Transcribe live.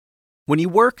When you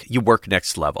work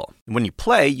next level. When you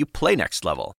play next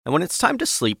level. And when it's time to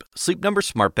sleep, Sleep Number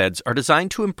smart beds are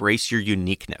designed to embrace your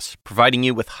uniqueness, providing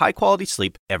you with high-quality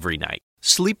sleep every night.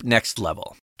 Sleep next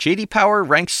level. J.D. Power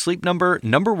ranks Sleep Number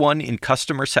number 1 in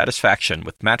customer satisfaction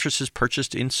with mattresses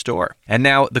purchased in-store. And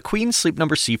now, the Queen Sleep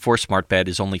Number C4 smart bed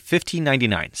is only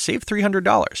 $1,599. Save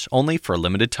 $300, only for a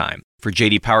limited time. For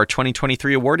J.D. Power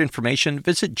 2023 award information,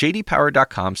 visit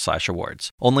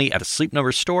jdpower.com/awards. Only at a Sleep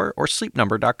Number store or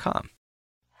sleepnumber.com.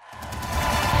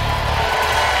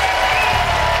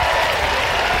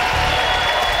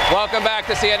 Welcome back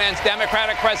to CNN's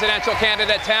Democratic Presidential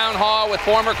Candidate Town Hall with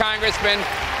former Congressman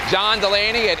John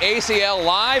Delaney at ACL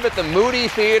live at the Moody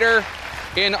Theater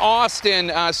in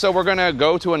Austin. So we're going to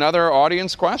go to another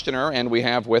audience questioner, and we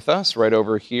have with us right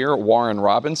over here Warren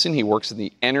Robinson. He works in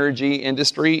the energy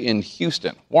industry in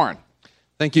Houston. Warren.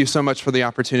 Thank you so much for the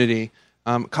opportunity.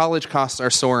 College costs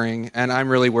are soaring, and I'm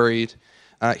really worried.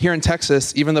 Here in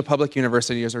Texas, even the public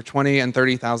universities are $20,000 and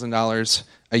 $30,000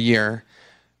 a year.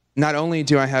 Not only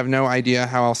do I have no idea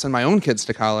how I'll send my own kids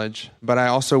to college, but I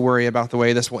also worry about the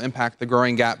way this will impact the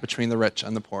growing gap between the rich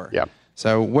and the poor. Yep.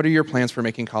 So what are your plans for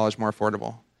making college more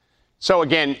affordable? So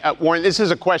again, Warren, this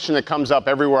is a question that comes up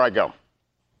everywhere I go,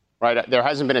 right? There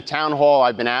hasn't been a town hall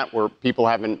I've been at where people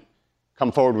haven't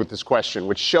come forward with this question,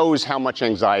 which shows how much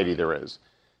anxiety there is.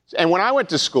 And when I went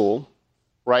to school,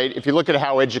 right, if you look at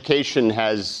how education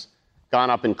has gone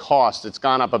up in cost, it's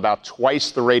gone up about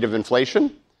twice the rate of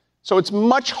inflation. So it's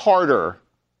much harder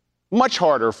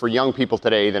for young people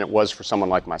today than it was for someone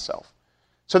like myself.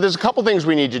 So there's a couple things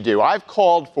we need to do. I've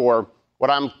called for what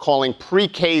I'm calling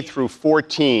pre-K through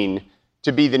 14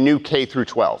 to be the new K through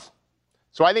 12.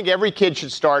 So I think every kid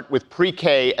should start with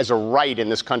pre-K as a right in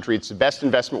this country. It's the best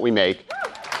investment we make,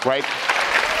 right?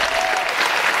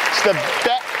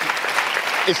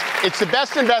 It's the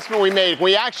best investment we make.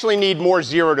 We actually need more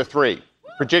 0 to 3,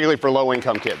 particularly for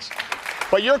low-income kids.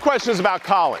 But your question is about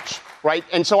college, right?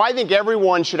 And so I think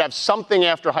everyone should have something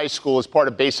after high school as part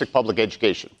of basic public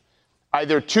education.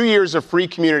 Either 2 years of free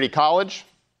community college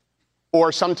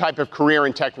or some type of career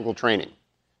and technical training.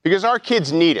 Because our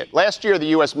kids need it. Last year, the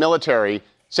U.S. military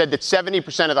said that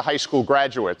 70% of the high school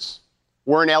graduates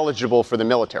weren't eligible for the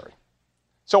military.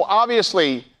 So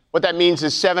obviously, what that means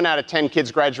is 7 out of 10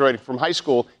 kids graduating from high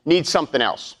school need something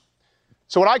else.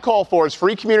 So what I call for is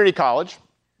free community college.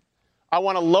 I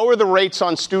want to lower the rates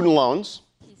on student loans.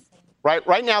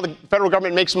 Right now, the federal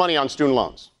government makes money on student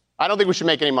loans. I don't think we should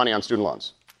make any money on student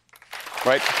loans.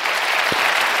 Right?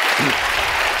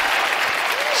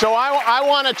 So I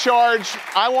want to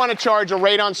charge a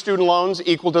rate on student loans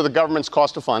equal to the government's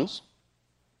cost of funds.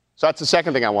 So that's the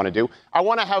second thing I want to do. I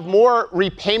want to have more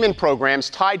repayment programs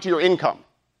tied to your income.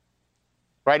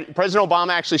 Right? President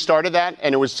Obama actually started that,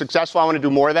 and it was successful. I want to do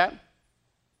more of that.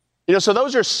 So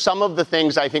those are some of the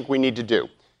things I think we need to do.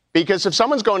 Because if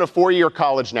someone's going to 4-year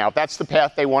college now, if that's the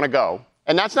path they want to go,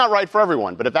 and that's not right for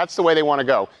everyone, but if that's the way they want to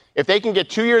go, if they can get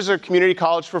 2 years of community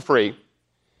college for free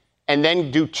and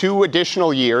then do 2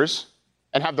 additional years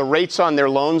and have the rates on their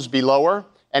loans be lower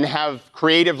and have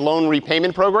creative loan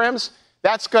repayment programs,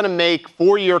 that's going to make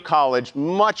 4-year college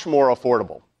much more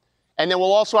affordable. And then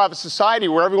we'll also have a society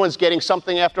where everyone's getting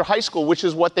something after high school, which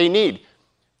is what they need.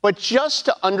 But just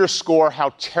to underscore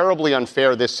how terribly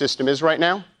unfair this system is right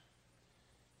now,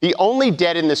 the only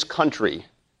debt in this country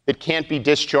that can't be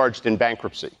discharged in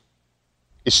bankruptcy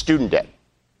is student debt.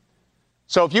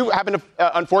 So if you happen to,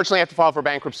 unfortunately, have to file for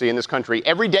bankruptcy in this country,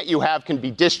 every debt you have can be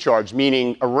discharged,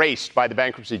 meaning erased by the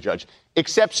bankruptcy judge,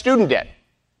 except student debt.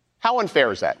 How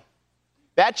unfair is that?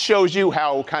 That shows you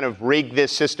how kind of rigged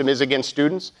this system is against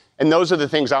students, and those are the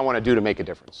things I want to do to make a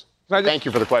difference. Thank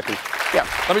you for the question. Yeah.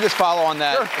 Let me just follow on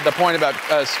that. Sure. The point about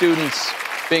students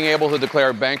being able to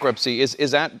declare bankruptcy,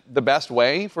 is that the best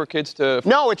way for kids to...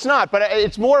 No, it's not, but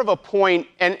it's more of a point,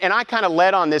 and I kind of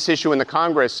led on this issue in the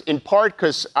Congress, in part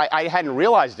because I hadn't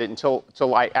realized it until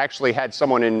I actually had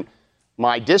someone in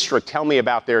my district tell me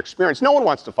about their experience. No one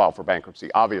wants to file for bankruptcy,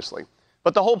 obviously.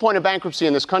 But the whole point of bankruptcy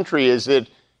in this country is that,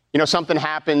 something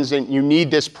happens and you need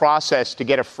this process to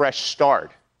get a fresh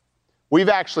start. We've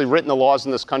actually written the laws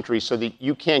in this country so that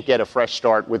you can't get a fresh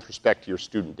start with respect to your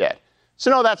student debt.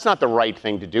 So no, that's not the right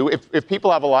thing to do. If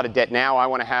people have a lot of debt now, I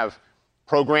want to have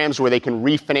programs where they can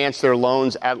refinance their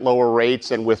loans at lower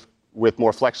rates and with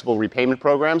more flexible repayment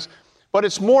programs. But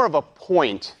it's more of a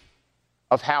point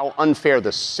of how unfair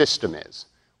the system is.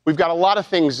 We've got a lot of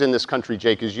things in this country,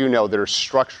 Jake, as you know, that are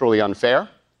structurally unfair,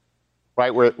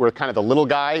 right? Where kind of the little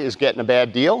guy is getting a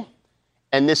bad deal.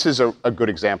 And this is a good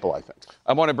example, I think.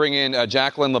 I want to bring in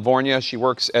Jacqueline Lavornia. She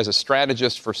works as a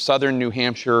strategist for Southern New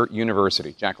Hampshire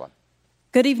University. Jacqueline.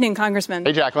 Good evening, Congressman.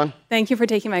 Hey, Jacqueline. Thank you for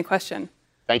taking my question.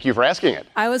 Thank you for asking it.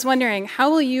 I was wondering, how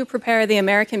will you prepare the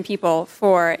American people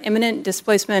for imminent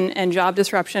displacement and job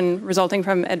disruption resulting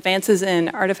from advances in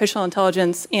artificial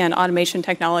intelligence and automation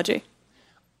technology?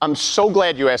 I'm so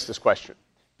glad you asked this question,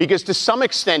 because to some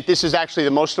extent, this is actually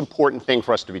the most important thing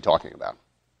for us to be talking about.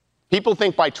 People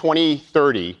think by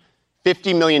 2030,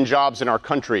 50 million jobs in our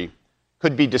country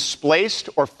could be displaced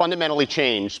or fundamentally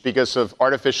changed because of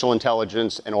artificial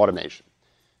intelligence and automation.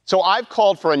 So I've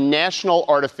called for a national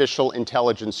artificial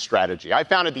intelligence strategy. I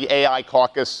founded the AI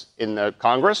caucus in the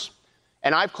Congress,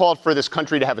 and I've called for this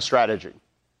country to have a strategy,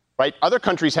 right? Other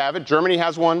countries have it. Germany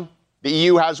has one. The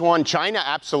EU has one. China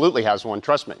absolutely has one.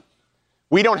 Trust me.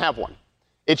 We don't have one.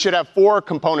 It should have 4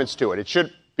 components to it. It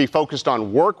should be focused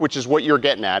on work, which is what you're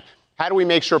getting at. How do we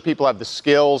make sure people have the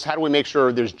skills? How do we make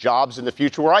sure there's jobs in the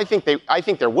future? Where I think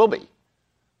there will be,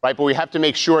 right? But we have to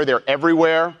make sure they're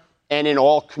everywhere and in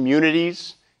all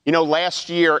communities. You know, last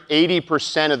year,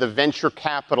 80% of the venture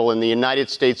capital in the United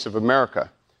States of America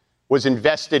was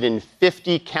invested in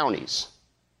 50 counties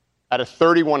out of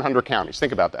 3,100 counties.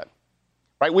 Think about that,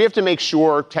 right? We have to make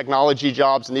sure technology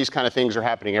jobs and these kind of things are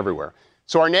happening everywhere.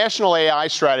 So our national AI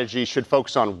strategy should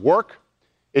focus on work.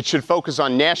 It should focus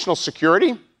on national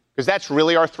security, because that's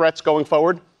really our threats going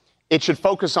forward. It should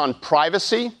focus on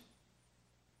privacy.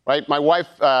 Right? My wife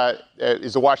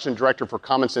is the Washington director for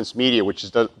Common Sense Media,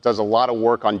 which does a lot of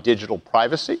work on digital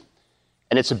privacy,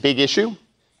 and it's a big issue.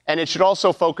 And it should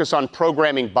also focus on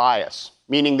programming bias,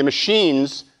 meaning the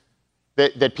machines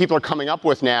that people are coming up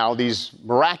with now, these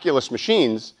miraculous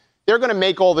machines, they're going to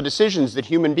make all the decisions that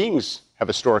human beings have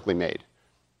historically made.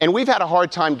 And we've had a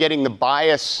hard time getting the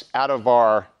bias out of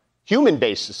our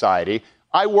human-based society.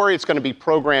 I worry it's going to be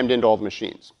programmed into all the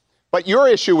machines. But your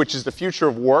issue, which is the future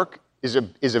of work, is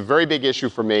a very big issue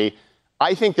for me.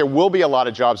 I think there will be a lot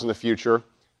of jobs in the future.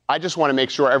 I just want to make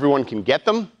sure everyone can get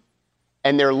them,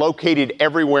 and they're located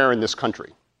everywhere in this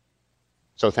country.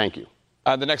 So thank you.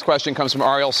 The next question comes from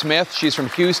Ariel Smith. She's from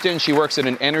Houston. She works at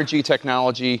an energy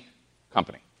technology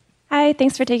company. Hi,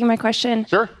 thanks for taking my question.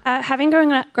 Sure. Having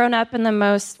grown up in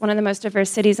one of the most diverse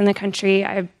cities in the country,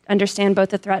 I understand both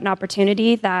the threat and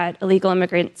opportunity that illegal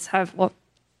immigrants have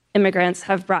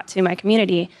brought to my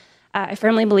community. I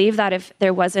firmly believe that if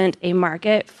there wasn't a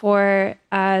market for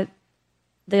the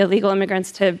illegal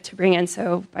immigrants to bring in,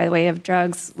 so by the way of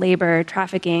drugs, labor,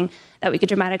 trafficking, that we could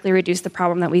dramatically reduce the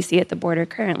problem that we see at the border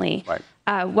currently.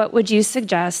 Right. What would you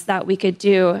suggest that we could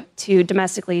do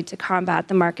domestically to combat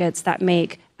the markets that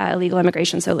make illegal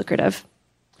immigration so lucrative?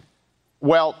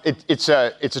 Well, it's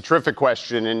a terrific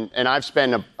question, and I've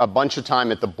spent a bunch of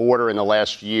time at the border in the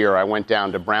last year. I went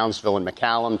down to Brownsville and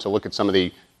McAllen to look at some of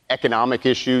the economic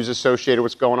issues associated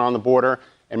with what's going on the border.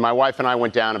 And my wife and I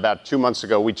went down about 2 months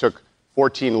ago. We took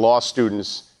 14 law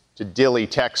students to Dilley,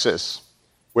 Texas,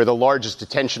 where the largest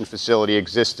detention facility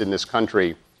exists in this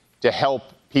country, to help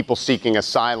people seeking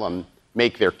asylum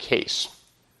make their case.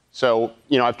 So,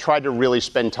 I've tried to really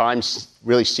spend time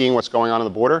really seeing what's going on the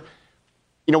border.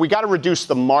 We got to reduce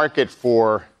the market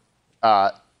for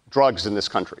drugs in this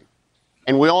country.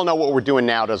 And we all know what we're doing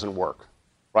now doesn't work.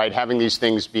 Right, having these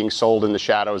things being sold in the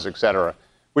shadows, et cetera,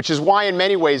 which is why in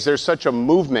many ways there's such a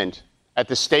movement at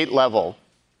the state level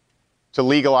to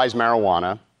legalize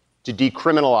marijuana, to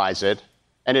decriminalize it,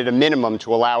 and at a minimum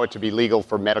to allow it to be legal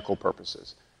for medical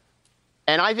purposes.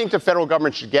 And I think the federal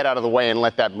government should get out of the way and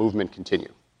let that movement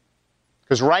continue.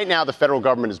 Because right now the federal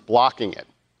government is blocking it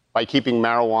by keeping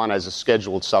marijuana as a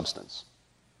scheduled substance.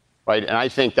 Right, and I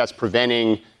think that's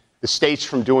preventing the states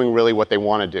from doing really what they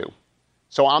want to do.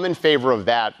 So I'm in favor of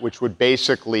that, which would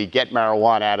basically get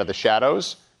marijuana out of the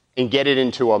shadows and get it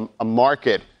into a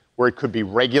market where it could be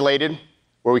regulated,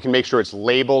 where we can make sure it's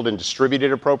labeled and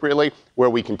distributed appropriately, where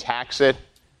we can tax it.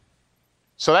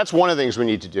 So that's one of the things we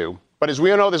need to do. But as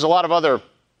we all know, there's a lot of other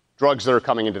drugs that are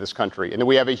coming into this country, and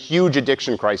we have a huge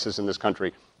addiction crisis in this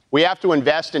country. We have to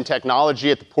invest in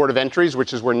technology at the port of entries,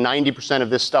 which is where 90% of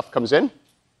this stuff comes in.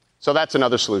 So that's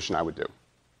another solution I would do.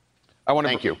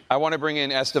 Thank you. I want to bring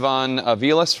in Esteban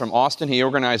Vilas from Austin. He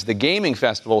organized the gaming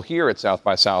festival here at South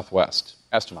by Southwest.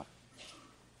 Esteban.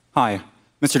 Hi,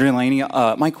 Mr. Delaney.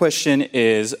 My question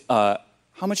is, how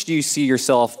much do you see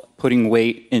yourself putting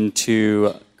weight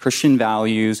into Christian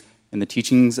values and the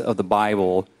teachings of the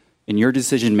Bible in your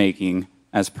decision-making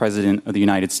as President of the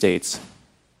United States?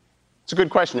 It's a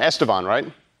good question. Esteban,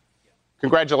 right?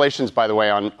 Congratulations, by the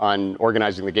way, on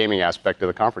organizing the gaming aspect of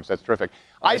the conference. That's terrific.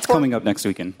 It's coming up next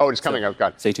weekend. Oh, it's coming up.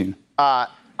 God. Stay tuned. I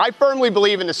firmly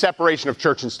believe in the separation of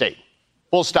church and state.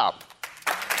 Full stop.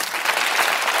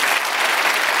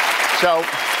 So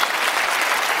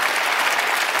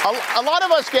A lot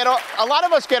of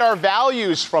us get our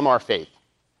values from our faith,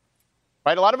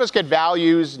 right? A lot of us get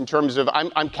values in terms of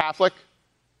I'm Catholic.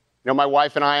 You know, my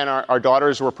wife and I and our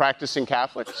daughters were practicing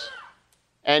Catholics.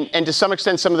 And to some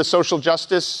extent, some of the social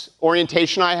justice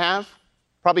orientation I have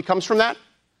probably comes from that.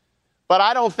 But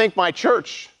I don't think my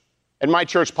church and my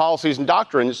church policies and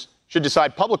doctrines should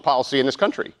decide public policy in this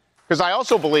country. Because I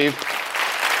also believe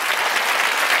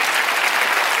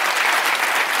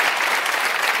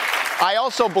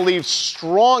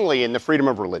strongly in the freedom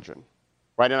of religion,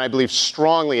 right? And I believe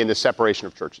strongly in the separation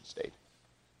of church and state.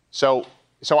 So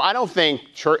I don't think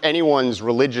anyone's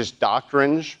religious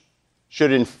doctrines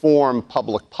should inform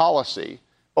public policy.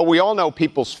 But we all know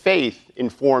people's faith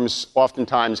informs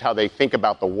oftentimes how they think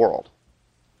about the world.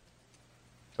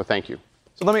 So thank you.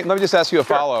 So let me just ask you a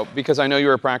follow-up, because I know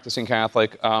you're a practicing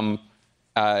Catholic.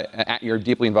 You're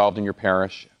deeply involved in your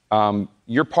parish.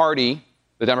 Your party,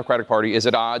 the Democratic Party, is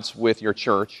at odds with your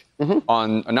church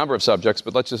on a number of subjects,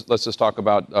 but let's just talk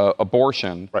about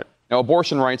abortion. Right. Now,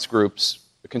 abortion rights groups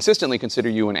consistently consider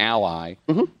you an ally,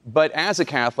 but as a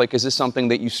Catholic, is this something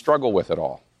that you struggle with at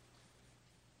all?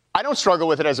 I don't struggle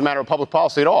with it as a matter of public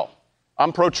policy at all.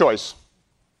 I'm pro-choice.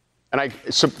 And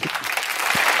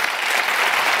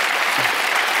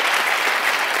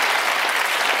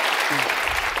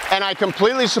I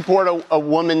completely support a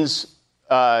woman's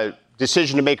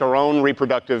decision to make her own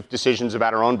reproductive decisions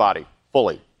about her own body,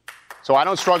 fully. So I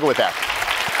don't struggle with that.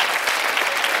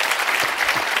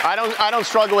 I don't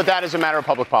struggle with that as a matter of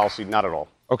public policy, not at all.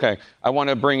 Okay. I want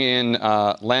to bring in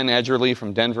Len Edgerly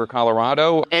from Denver,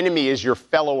 Colorado. Enemy is your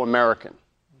fellow American.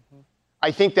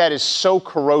 I think that is so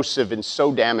corrosive and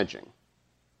so damaging.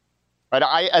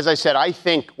 Right? As I said, I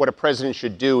think what a president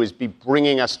should do is be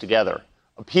bringing us together,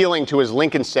 appealing to, as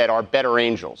Lincoln said, our better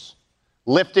angels,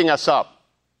 lifting us up,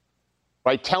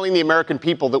 right? Telling the American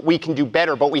people that we can do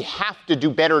better, but we have to do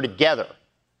better together.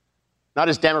 Not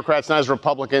as Democrats, not as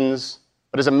Republicans,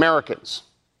 but as Americans.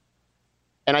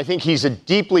 And I think he's a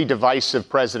deeply divisive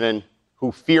president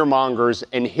who fear-mongers,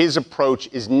 and his approach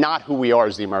is not who we are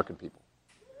as the American people.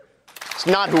 It's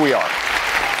not who we are.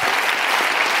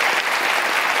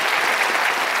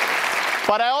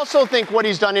 But I also think what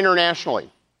he's done internationally,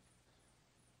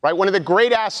 right? One of the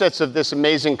great assets of this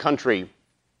amazing country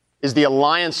is the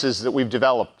alliances that we've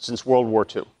developed since World War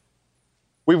II.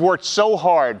 We've worked so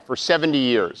hard for 70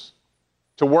 years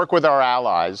to work with our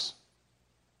allies,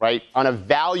 right, on a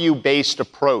value-based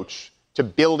approach to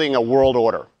building a world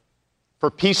order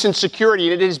for peace and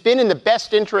security. And it has been in the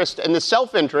best interest and the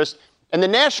self-interest and the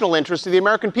national interest of the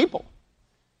American people.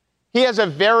 He has a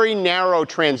very narrow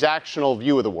transactional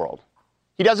view of the world.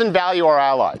 He doesn't value our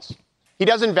allies. He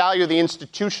doesn't value the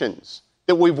institutions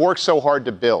that we've worked so hard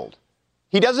to build.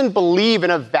 He doesn't believe in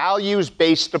a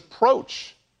values-based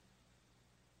approach,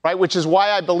 right, which is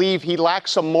why I believe he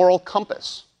lacks a moral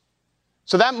compass.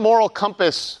 So that moral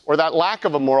compass, or that lack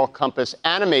of a moral compass,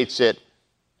 animates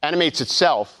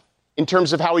itself in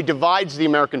terms of how he divides the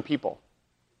American people,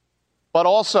 but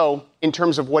also in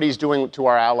terms of what he's doing to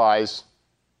our allies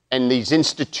and these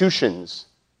institutions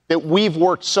that we've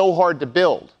worked so hard to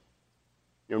build.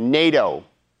 You know, NATO,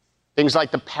 things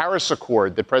like the Paris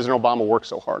Accord that President Obama worked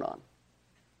so hard on.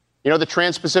 You know, the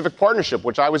Trans-Pacific Partnership,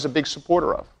 which I was a big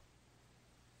supporter of.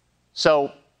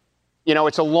 So, you know,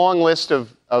 it's a long list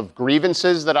of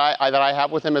grievances that I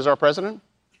have with him as our president.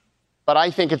 But I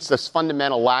think it's this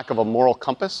fundamental lack of a moral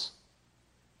compass.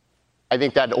 I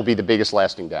think that will be the biggest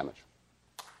lasting damage.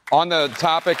 On the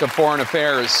topic of foreign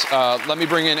affairs, let me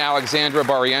bring in Alexandra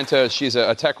Barrienta. She's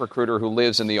a tech recruiter who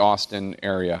lives in the Austin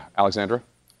area. Alexandra?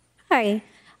 Hi.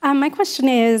 My question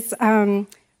is,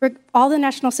 all the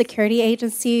national security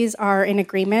agencies are in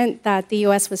agreement that the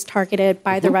U.S. was targeted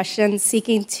by the Russians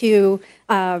seeking to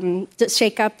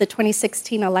shake up the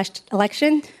 2016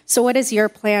 election. So what is your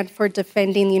plan for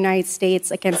defending the United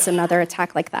States against another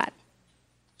attack like that?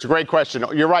 It's a great question.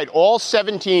 You're right. All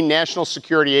 17 national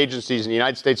security agencies in the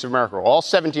United States of America, all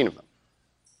 17 of them,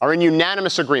 are in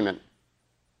unanimous agreement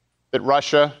that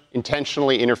Russia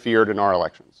intentionally interfered in our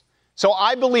elections. So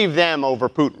I believe them over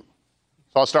Putin.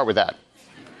 So I'll start with that.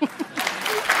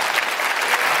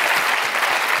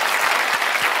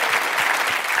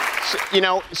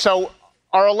 So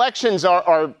our elections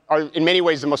are in many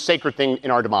ways the most sacred thing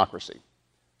in our democracy.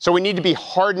 So we need to be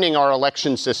hardening our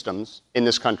election systems in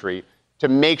this country to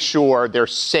make sure they're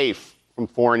safe from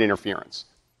foreign interference.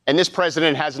 And this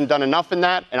president hasn't done enough in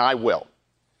that, and I will.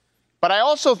 But I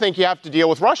also think you have to deal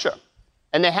with Russia,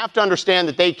 and they have to understand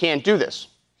that they can't do this.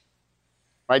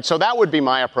 Right? So that would be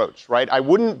my approach, right? I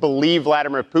wouldn't believe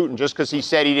Vladimir Putin just because he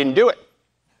said he didn't do it,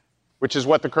 which is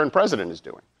what the current president is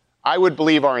doing. I would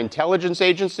believe our intelligence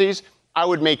agencies, I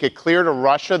would make it clear to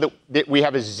Russia that we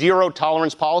have a zero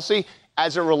tolerance policy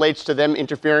as it relates to them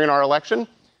interfering in our election.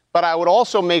 But I would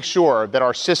also make sure that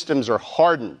our systems are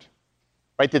hardened,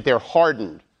 right, that they're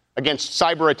hardened against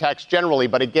cyber attacks generally,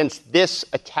 but against this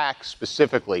attack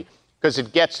specifically, because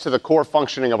it gets to the core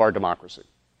functioning of our democracy.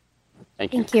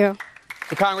 Thank you. Thank you.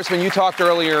 Congressman, you talked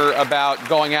earlier about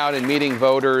going out and meeting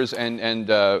voters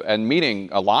and meeting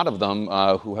a lot of them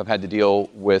who have had to deal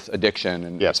with addiction,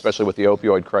 and yes, especially with the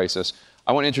opioid crisis.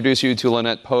 I want to introduce you to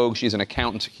Lynette Pogue. She's an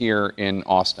accountant here in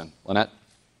Austin. Lynette?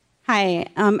 Hi.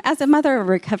 As a mother of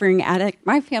a recovering addict,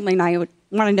 my family and I would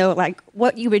want to know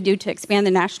what you would do to expand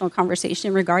the national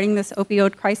conversation regarding this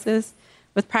opioid crisis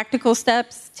with practical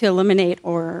steps to eliminate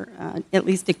or at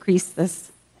least decrease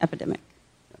this epidemic.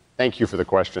 Thank you for the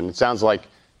question. It sounds like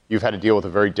you've had to deal with a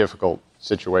very difficult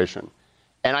situation.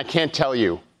 And I can't tell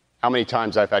you how many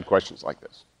times I've had questions like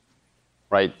this,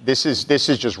 right? This is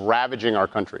just ravaging our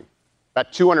country.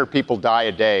 About 200 people die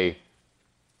a day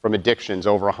from addictions,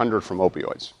 over 100 from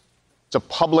opioids. It's a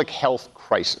public health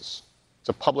crisis. It's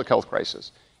a public health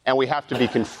crisis. And we have to be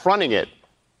confronting it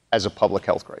as a public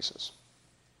health crisis,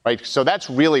 right? So that's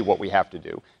really what we have to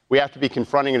do. We have to be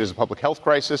confronting it as a public health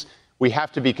crisis. We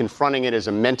have to be confronting it as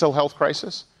a mental health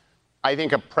crisis. I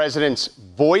think a president's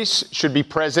voice should be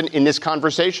present in this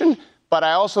conversation, but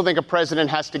I also think a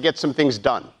president has to get some things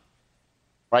done,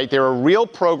 right? There are real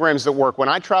programs that work. When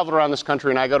I travel around this country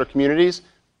and I go to communities,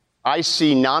 I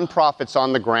see nonprofits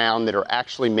on the ground that are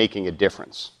actually making a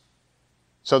difference.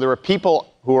 So there are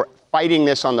people who are fighting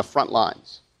this on the front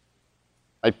lines.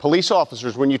 Like police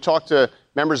officers, when you talk to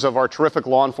members of our terrific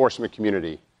law enforcement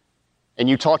community, and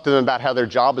you talk to them about how their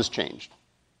job has changed.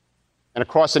 And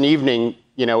across an evening,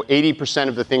 80%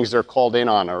 of the things they're called in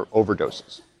on are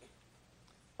overdoses.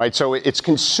 Right? So it's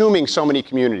consuming so many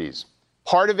communities.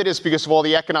 Part of it is because of all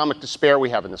the economic despair we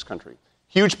have in this country.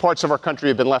 Huge parts of our country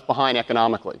have been left behind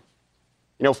economically.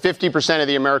 50% of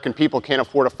the American people can't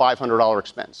afford a $500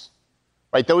 expense.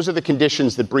 Right? Those are the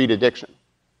conditions that breed addiction.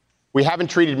 We haven't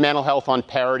treated mental health on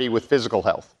parity with physical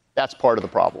health. That's part of the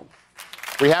problem.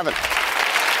 We haven't.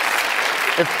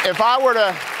 If I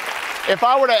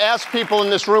were to ask people in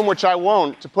this room, which I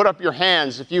won't, to put up your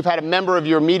hands if you've had a member of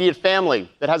your immediate family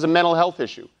that has a mental health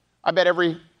issue, I bet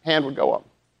every hand would go up.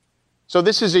 So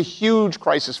this is a huge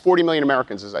crisis, 40 million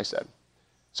Americans, as I said.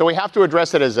 So we have to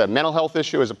address it as a mental health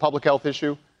issue, as a public health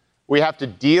issue. We have to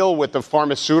deal with the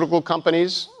pharmaceutical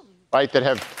companies, right, that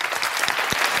have...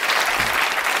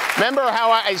 Remember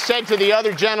how I said to the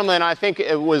other gentleman, I think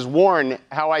it was Warren,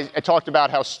 how I talked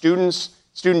about how student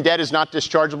debt is not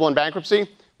dischargeable in bankruptcy?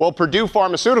 Well, Purdue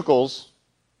Pharmaceuticals,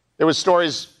 there was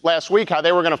stories last week how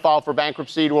they were going to file for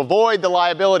bankruptcy to avoid the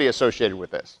liability associated with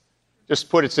this. Just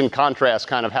put it in contrast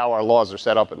kind of how our laws are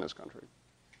set up in this country.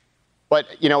 But,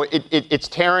 it's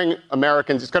tearing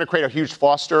Americans. It's going to create a huge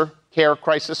foster care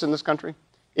crisis in this country.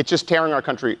 It's just tearing our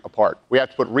country apart. We have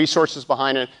to put resources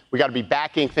behind it. We got to be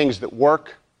backing things that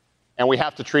work. And we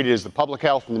have to treat it as the public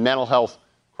health and the mental health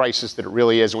crisis that it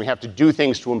really is. And we have to do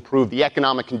things to improve the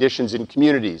economic conditions in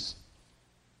communities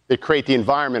that create the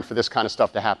environment for this kind of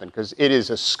stuff to happen, because it is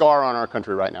a scar on our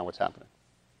country right now, what's happening.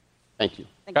 Thank you.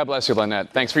 God bless you,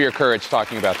 Lynette. Thanks for your courage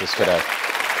talking about this today.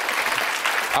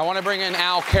 I want to bring in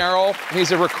Al Carroll.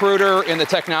 He's a recruiter in the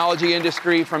technology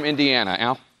industry from Indiana.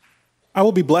 Al? I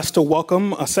will be blessed to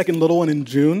welcome a second little one in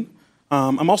June.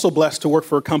 I'm also blessed to work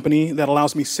for a company that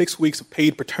allows me 6 weeks of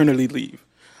paid paternity leave.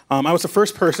 I was the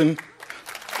first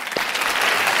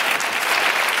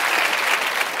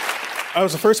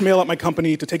male at my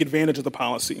company to take advantage of the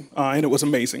policy, and it was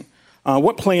amazing.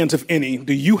 What plans, if any,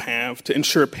 do you have to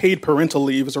ensure paid parental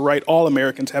leave is a right all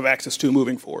Americans have access to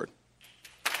moving forward?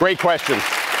 Great question.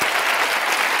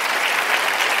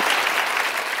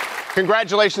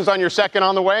 Congratulations on your second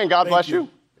on the way, and God bless you.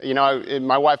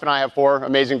 My wife and I have 4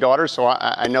 amazing daughters, so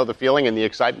I know the feeling and the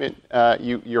excitement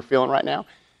you're feeling right now.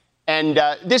 And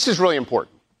this is really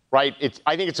important, right?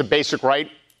 I think it's a basic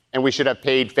right, and we should have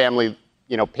paid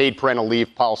parental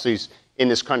leave policies in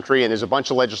this country. And there's a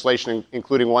bunch of legislation,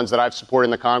 including ones that I've supported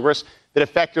in the Congress, that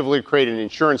effectively create an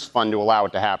insurance fund to allow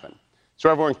it to happen. So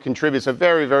everyone contributes a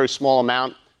very, very small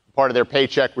amount. Part of their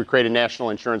paycheck, we create a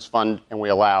national insurance fund, and we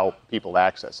allow people to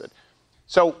access it.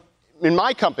 So in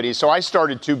my company, I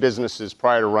started 2 businesses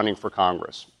prior to running for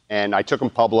Congress, and I took them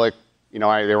public. They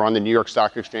were on the New York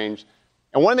Stock Exchange.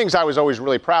 And one of the things I was always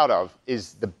really proud of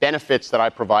is the benefits that I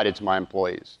provided to my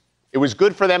employees. It was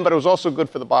good for them, but it was also good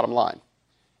for the bottom line.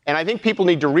 And I think people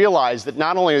need to realize that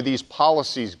not only are these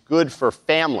policies good for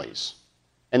families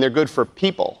and they're good for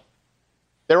people,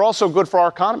 they're also good for our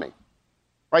economy,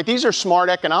 right? These are smart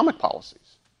economic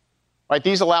policies, right?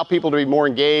 These allow people to be more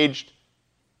engaged,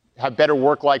 have better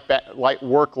work-life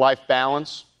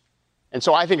balance. And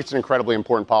so I think it's an incredibly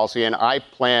important policy, and I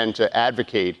plan to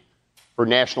advocate for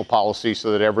national policy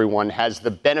so that everyone has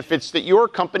the benefits that your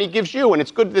company gives you, and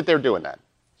it's good that they're doing that.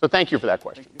 So thank you for that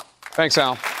question. Thanks,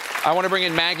 Al. I want to bring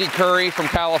in Maggie Curry from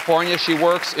California. She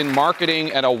works in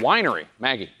marketing at a winery.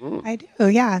 Maggie. I do,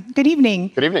 yeah. Good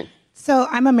evening. Good evening. So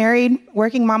I'm a married,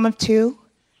 working mom of two,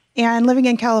 and living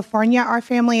in California, our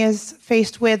family is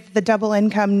faced with the double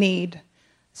income need.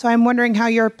 So I'm wondering how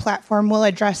your platform will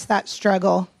address that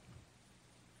struggle.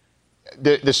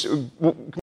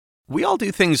 We all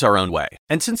do things our own way.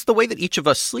 And since the way that each of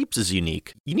us sleeps is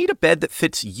unique, you need a bed that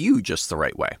fits you just the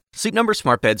right way. Sleep Number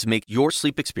smart beds make your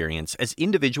sleep experience as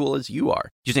individual as you are,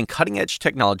 using cutting-edge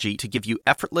technology to give you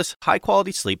effortless,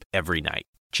 high-quality sleep every night.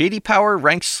 J.D. Power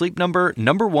ranks Sleep Number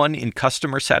 #1 in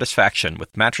customer satisfaction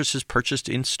with mattresses purchased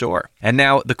in-store. And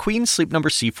now, the Queen Sleep Number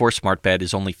C4 smart bed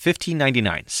is only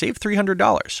 $1,599. Save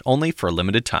 $300, only for a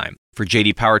limited time. For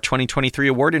J.D. Power 2023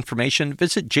 award information,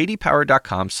 visit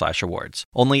jdpower.com/awards.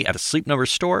 Only at a Sleep Number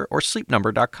store or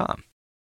sleepnumber.com.